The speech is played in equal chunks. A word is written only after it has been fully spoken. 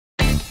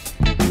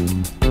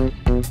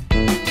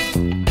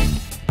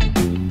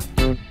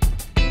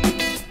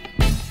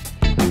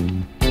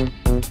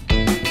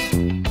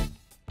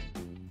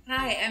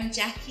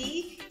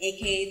Jacqui,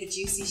 aka the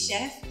Juicy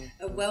Chef,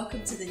 and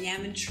welcome to the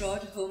Nyam and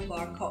Trod Home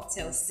Bar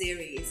Cocktail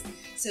Series.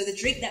 So the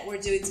drink that we're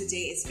doing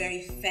today is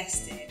very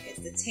festive. It's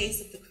the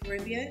taste of the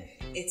Caribbean.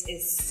 It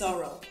is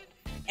sorrel.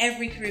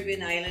 Every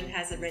Caribbean island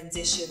has a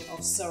rendition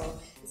of sorrel.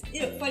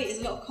 It's, funny is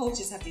a lot of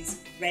cultures have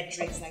these red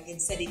drinks, like in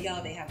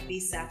Senegal they have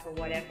bisap or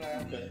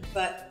whatever. Okay.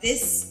 But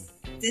this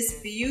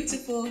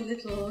beautiful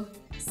little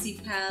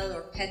sipal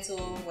or petal,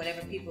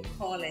 whatever people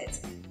call it,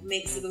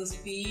 makes the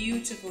most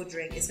beautiful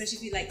drink, especially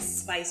if you like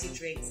spicy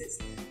drinks. It's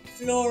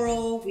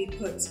floral, we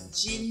put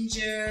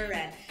ginger,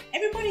 and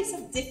everybody's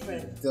something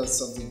different. Does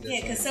something different.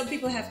 Yeah, because some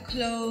people have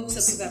cloves,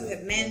 some people have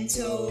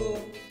pimento,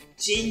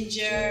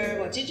 ginger.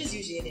 Well, ginger's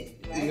usually in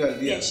it,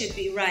 right? Yeah, it should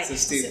be, right. It's a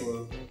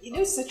staple. So,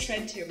 it's a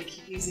trend here, we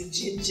keep using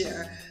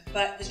ginger.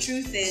 But the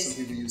truth is,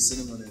 some people use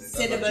cinnamon in it.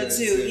 Cinnamon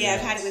too, yeah,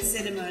 I've had it with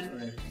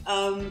cinnamon.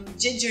 Right.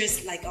 Ginger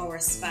is like our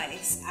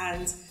spice,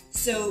 and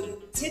so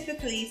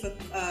typically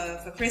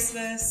for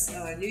Christmas,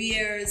 New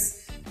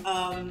Year's,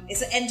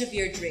 it's an end of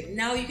year drink.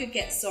 Now you could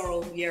get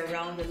sorrel year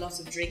round. A lot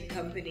of drink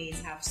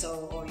companies have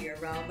sorrel all year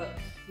round, but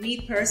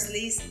me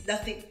personally,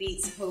 nothing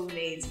beats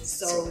homemade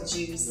sorrel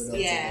juice.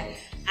 Yeah,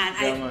 and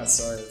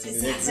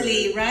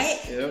exactly right.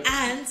 Yep.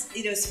 And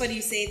it's funny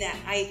you say that.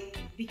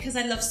 Because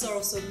I love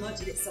sorrel so much,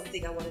 and it's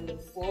something I want to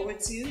look forward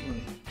to.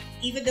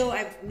 Even though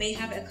I may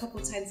have it a couple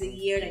times a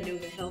year, and I know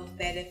the health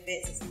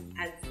benefits,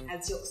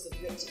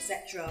 antioxidant rich,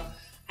 etc.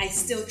 I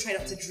still try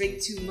not to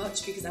drink too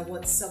much because I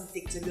want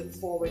something to look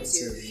forward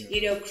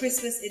to.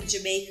 Christmas in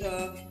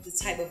Jamaica, the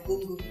type of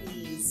gungo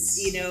peas,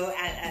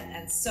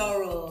 and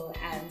sorrel,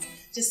 and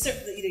just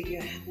certain,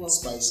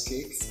 spice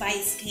cake.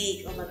 Spice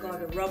cake. Oh my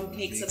God, a rum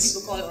cake. Some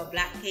people call it, or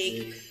black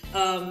cake.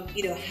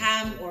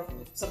 Ham, or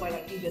somebody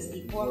like you doesn't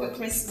eat pork at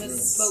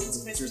Christmas,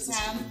 smoked Christmas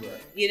ham,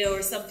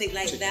 or something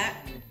like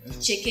that.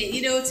 Chicken.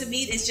 To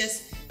me, it's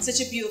just such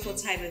a beautiful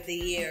time of the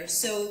year.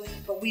 So,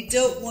 but we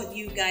don't want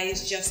you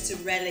guys just to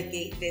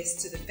relegate this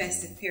to the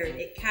festive period.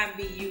 It can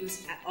be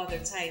used at other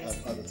times.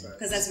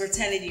 Because as we're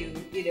telling you,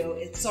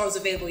 it's always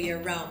available year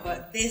round.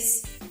 But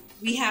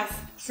we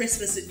have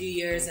Christmas and New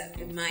Year's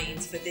in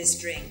mind for this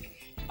drink.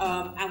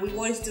 And we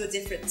wanted to do a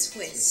different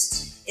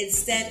twist.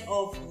 Instead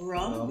of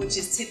rum, which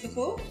is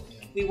typical,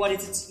 we wanted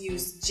to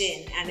use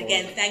gin. And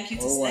again, thank you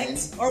to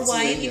Select. Or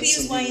wine. You can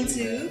use wine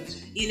too.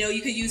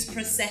 You could use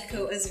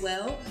Prosecco as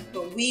well.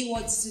 But we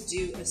wanted to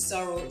do a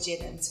sorrel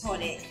gin and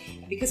tonic.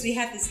 Because we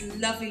have this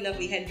lovely,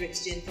 lovely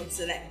Hendrix gin from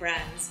Select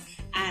Brands.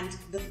 And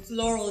the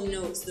floral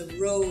notes, the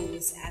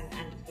rose,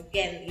 and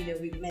again,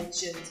 we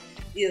mentioned,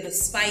 the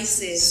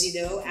spices,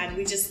 and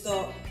we just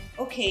thought,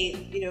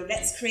 okay,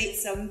 let's create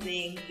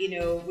something,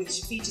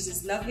 which features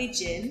this lovely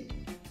gin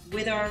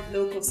with our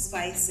local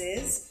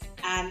spices.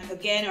 And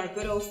again, our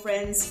good old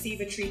friends,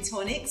 Fever Tree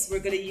Tonics, we're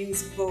going to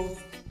use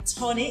both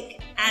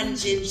tonic and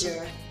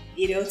ginger,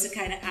 to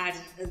kind of add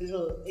a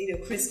little,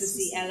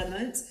 Christmassy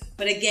element.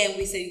 But again,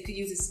 we said you could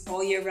use this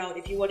all year round.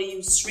 If you want to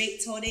use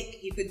straight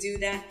tonic, you could do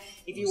that.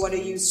 If you want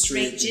to use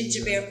straight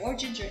ginger beer or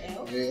ginger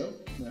ale,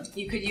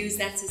 you could use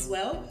that as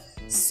well.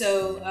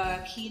 So,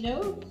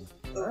 Khino,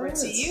 over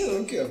to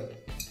you. Thank you.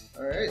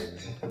 All right.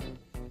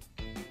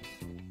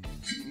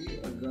 We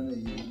are going to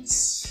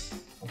use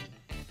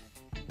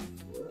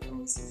 4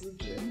 ounces of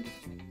gin.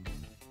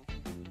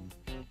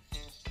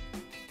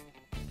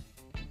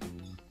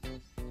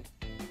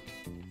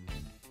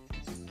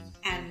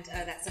 And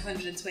that's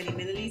 120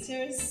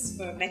 milliliters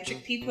for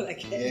metric people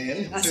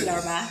again. That's in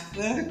our math.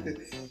 And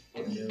then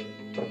we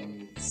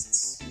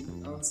use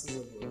 2 ounces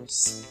of our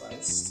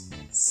spiced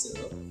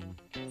syrup.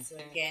 So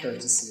again,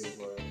 courtesy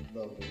of our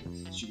lovely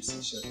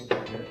Juicy Chef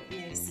Sinclair.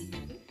 Merci.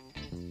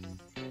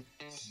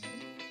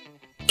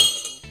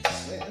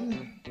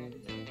 Then we're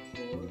going to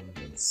pour a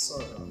little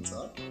sorrel on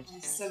top.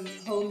 Some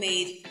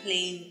homemade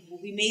plain.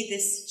 We made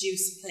this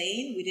juice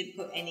plain. We didn't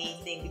put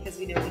anything because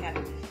we know we have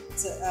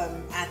to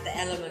add the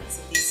elements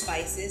of these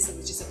spices. So it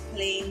was just a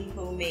plain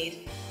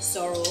homemade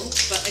sorrel.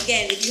 But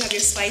again, if you have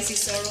your spicy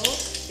sorrel,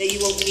 then you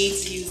won't need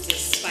to use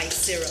this spice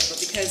syrup. But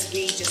because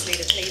we just made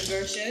a plain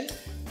version,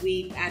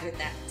 we added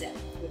that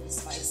depth with the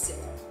spice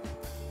syrup.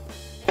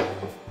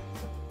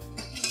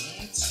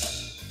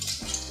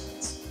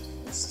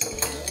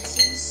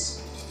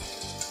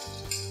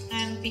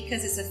 And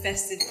because it's a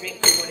festive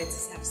drink, we wanted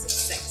to have some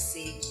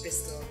sexy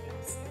crystal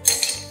glasses.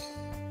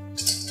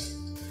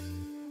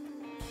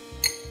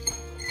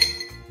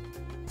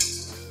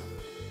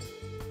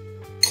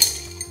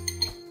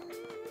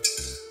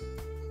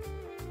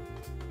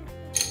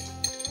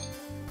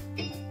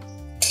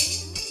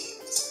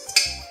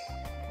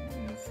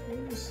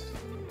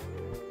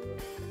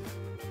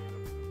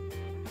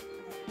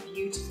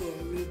 Beautiful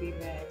ruby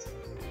red.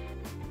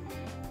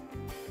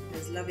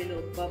 There's lovely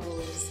little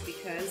bubbles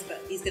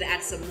but he's going to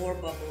add some more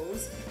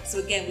bubbles. So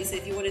again, we said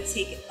if you want to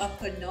take it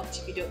up a notch,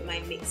 if you don't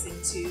mind mixing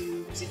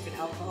 2 different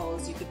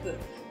alcohols, you could put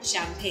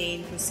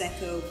champagne,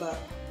 Prosecco, but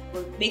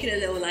we're making it a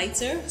little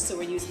lighter. So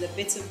we're using a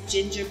bit of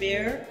ginger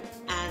beer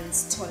and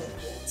tonic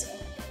water.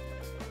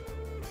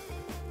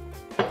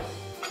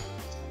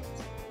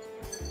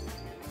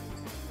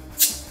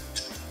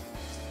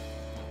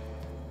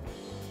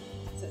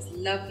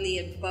 lovely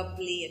and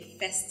bubbly and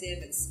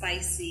festive and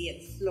spicy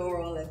and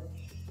floral and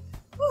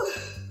whew,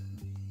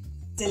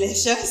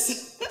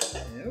 delicious.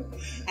 Yep.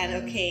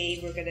 And okay,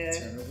 we're gonna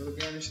turn over the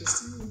garnishes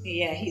too.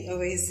 Yeah,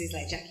 he's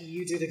like, Jacqui,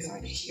 you do the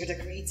garnish. You're the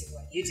creative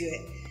one. You do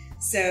it.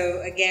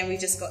 So again, we've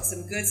just got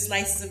some good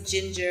slices of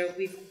ginger.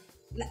 We've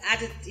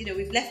added,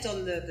 we've left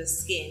on the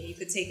skin. You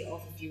could take it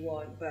off if you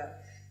want,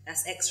 but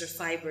that's extra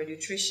fiber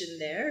nutrition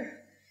there.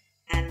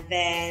 And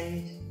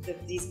then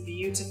these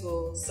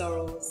beautiful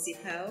sorrel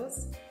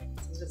sepals.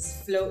 So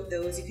let's float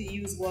those. You could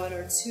use 1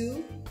 or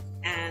 2.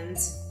 And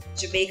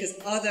Jamaica's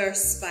other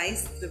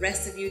spice, the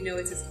rest of you know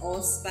it is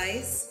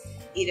allspice.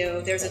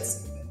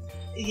 There's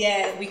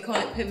we call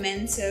it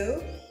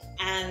pimento.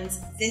 And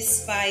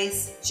this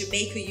spice,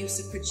 Jamaica used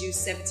to produce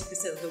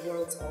 70% of the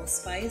world's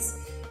allspice.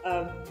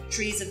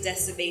 Trees have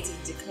decimated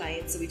and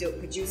declined, so we don't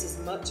produce as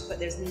much, but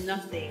there's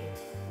nothing,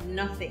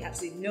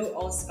 absolutely no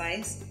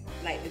allspice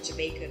like the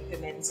Jamaican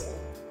pimento.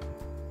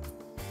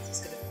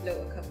 Just gonna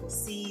float a couple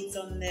seeds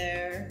on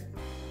there.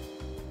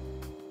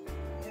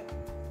 Yep.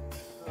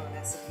 Oh,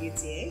 that's a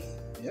beauty, eh?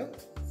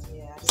 Yep.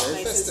 Yeah.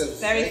 Very festive.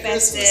 Very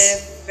festive,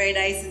 Christmas. very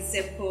nice and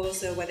simple.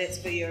 So whether it's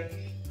for your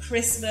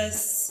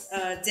Christmas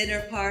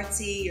dinner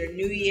party, your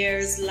New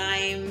Year's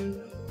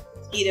lime,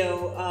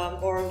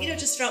 or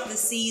just throughout the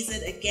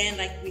season. Again,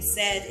 like we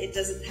said, it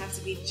doesn't have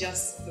to be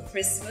just for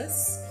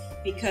Christmas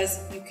because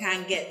you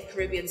can get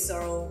Caribbean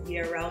sorrel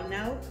year round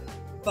now.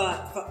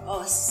 But for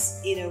us,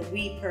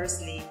 we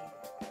personally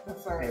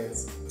prefer it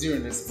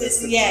during this.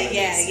 This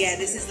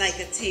is like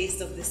a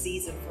taste of the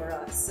season for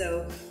us.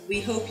 So we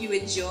hope you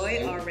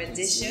enjoy our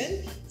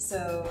rendition.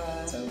 So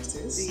time to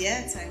taste.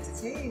 Yeah, time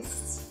to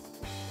taste.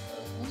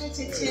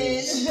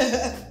 Chin.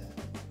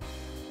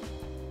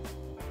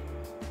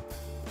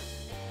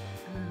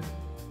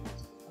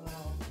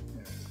 Wow,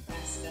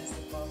 that's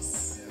the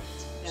boss.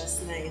 That's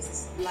nice.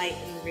 It's light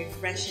and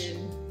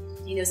refreshing.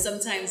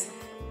 Sometimes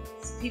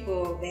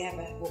people, they have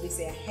what we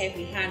say a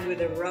heavy hand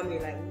with a rum.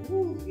 You're like,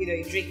 woo. You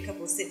drink a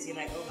couple sips. You're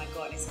like, oh my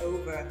god, it's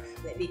over.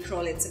 Let me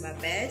crawl into my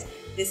bed.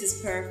 This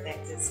is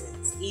perfect.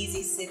 It's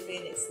easy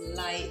sipping. It's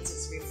light.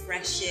 It's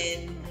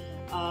refreshing.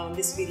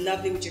 This would be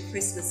lovely with your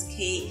Christmas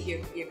cake,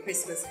 your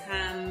Christmas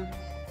ham.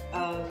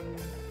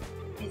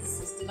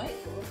 It's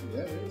delightful.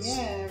 Yeah, it is.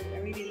 Yeah, I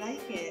really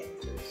like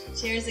it.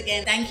 Cheers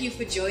again. Thank you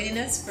for joining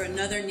us for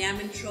another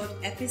Nyam and Trot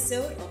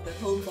episode of the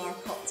Home Bar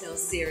Cocktail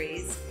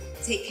series.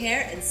 Take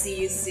care and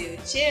see you soon.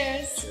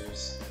 Cheers.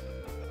 Cheers.